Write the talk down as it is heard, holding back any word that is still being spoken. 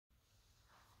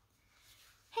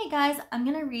Hey guys, I'm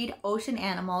going to read Ocean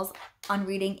Animals on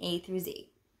reading A through Z.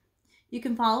 You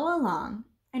can follow along,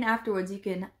 and afterwards you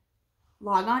can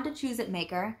log on to Choose It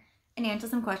Maker and answer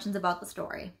some questions about the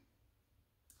story.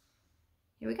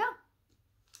 Here we go.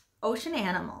 Ocean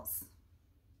Animals.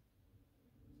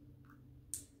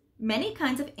 Many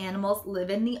kinds of animals live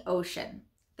in the ocean.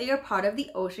 They are part of the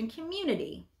ocean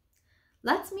community.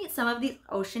 Let's meet some of these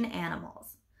ocean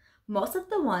animals. Most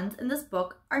of the ones in this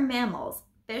book are mammals,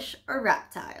 fish, or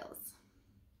reptiles.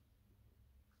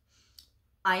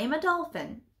 I am a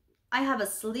dolphin. I have a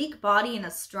sleek body and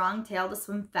a strong tail to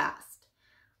swim fast.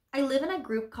 I live in a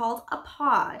group called a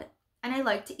pod, and I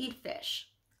like to eat fish.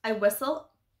 I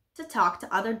whistle to talk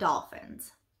to other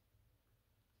dolphins.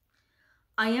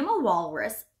 I am a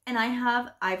walrus, and I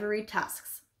have ivory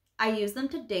tusks. I use them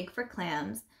to dig for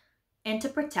clams and to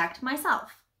protect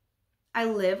myself. I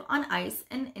live on ice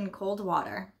and in cold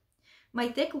water. My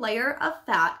thick layer of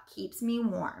fat keeps me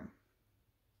warm.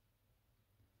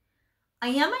 I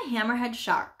am a hammerhead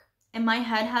shark, and my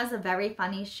head has a very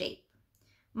funny shape.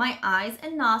 My eyes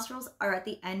and nostrils are at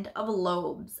the end of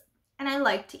lobes, and I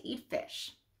like to eat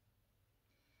fish.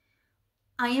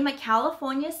 I am a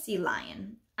California sea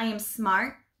lion. I am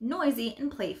smart, noisy, and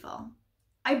playful.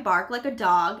 I bark like a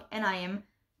dog, and I am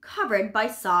covered by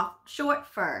soft, short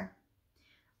fur.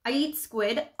 I eat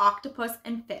squid, octopus,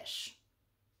 and fish.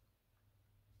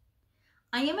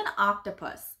 I am an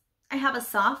octopus. I have a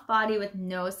soft body with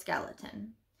no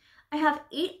skeleton. I have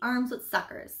 8 arms with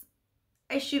suckers.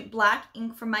 I shoot black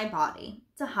ink from my body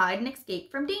to hide and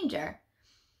escape from danger.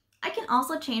 I can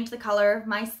also change the color of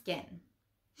my skin.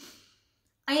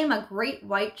 I am a great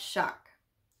white shark.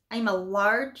 I am a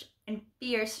large and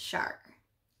fierce shark.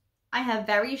 I have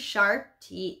very sharp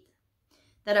teeth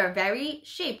that are very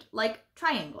shaped like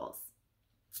triangles.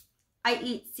 I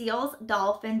eat seals,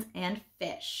 dolphins, and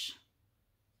fish.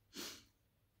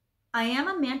 I am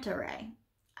a manta ray.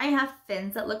 I have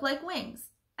fins that look like wings.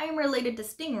 I am related to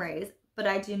stingrays, but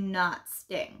I do not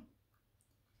sting.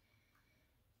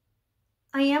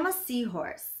 I am a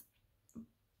seahorse,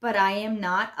 but I am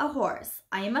not a horse.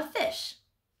 I am a fish.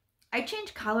 I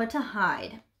change color to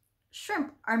hide.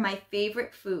 Shrimp are my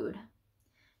favorite food.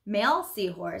 Male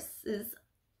seahorses,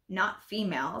 not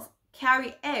females,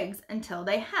 carry eggs until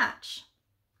they hatch.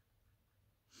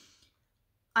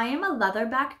 I am a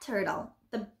leatherback turtle,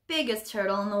 the biggest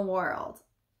turtle in the world.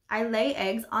 I lay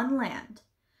eggs on land.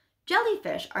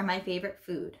 Jellyfish are my favorite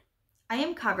food. I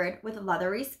am covered with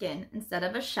leathery skin instead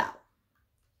of a shell.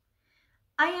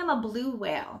 I am a blue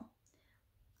whale.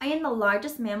 I am the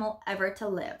largest mammal ever to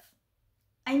live.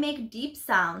 I make deep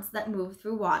sounds that move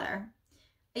through water.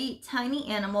 I eat tiny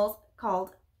animals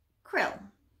called krill.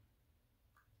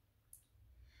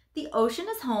 The ocean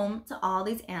is home to all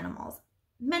these animals.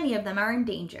 Many of them are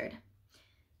endangered.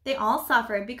 They all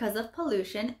suffer because of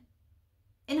pollution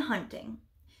and hunting.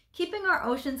 Keeping our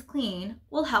oceans clean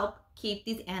will help keep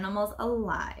these animals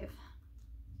alive.